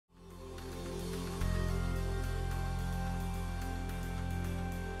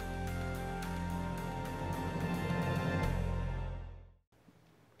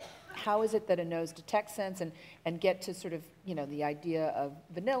how is it that a nose detects scents and get to sort of, you know, the idea of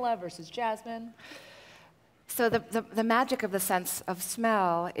vanilla versus jasmine? So the magic of the sense of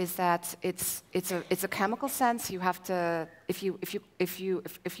smell is that it's a chemical sense. You have to, if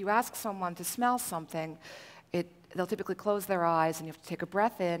you ask someone to smell something, they'll typically close their eyes and you have to take a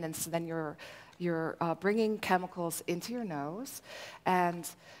breath in, and so then you're bringing chemicals into your nose, and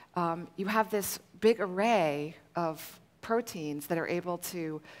you have this big array of proteins that are able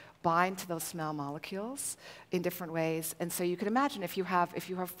to bind to those smell molecules in different ways. And so you can imagine if you have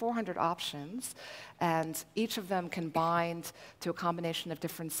 400 options, and each of them can bind to a combination of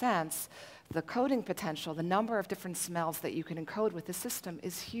different scents, the coding potential, the number of different smells that you can encode with the system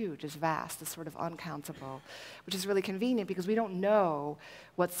is huge, is vast, is sort of uncountable, which is really convenient because we don't know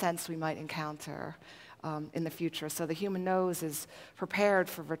what scents we might encounter in the future. So the human nose is prepared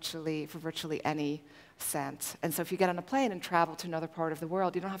for virtually any scent. And so if you get on a plane and travel to another part of the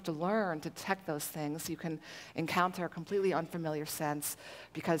world, you don't have to learn to detect those things. You can encounter completely unfamiliar scents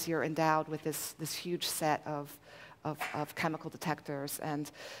because you're endowed with this huge set of chemical detectors.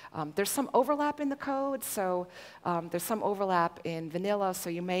 And there's some overlap in the code. So there's some overlap in vanilla, so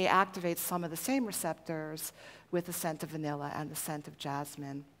you may activate some of the same receptors with the scent of vanilla and the scent of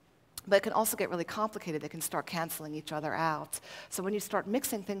jasmine. But it can also get really complicated. They can start canceling each other out. So when you start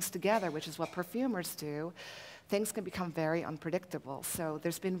mixing things together, which is what perfumers do, things can become very unpredictable. So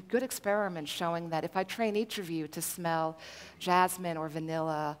there's been good experiments showing that if I train each of you to smell jasmine or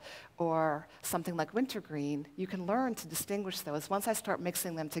vanilla or something like wintergreen, you can learn to distinguish those. Once I start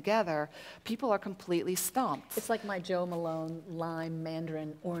mixing them together, people are completely stumped. It's like my Jo Malone lime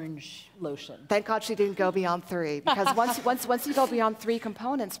mandarin orange lotion. Thank God she didn't go beyond 3, because once you go beyond 3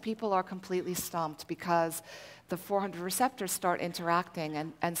 components, people are completely stumped because the 400 receptors start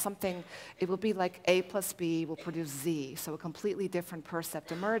interacting, and something, it will be like A plus B will produce Z, so a completely different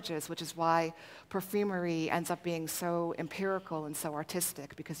percept emerges, which is why perfumery ends up being so empirical and so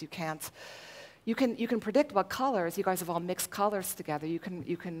artistic, because you can predict what colors, you guys have all mixed colors together, you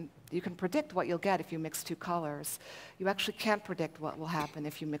can predict what you'll get if you mix 2 colors. You actually can't predict what will happen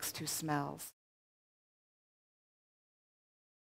if you mix 2 smells.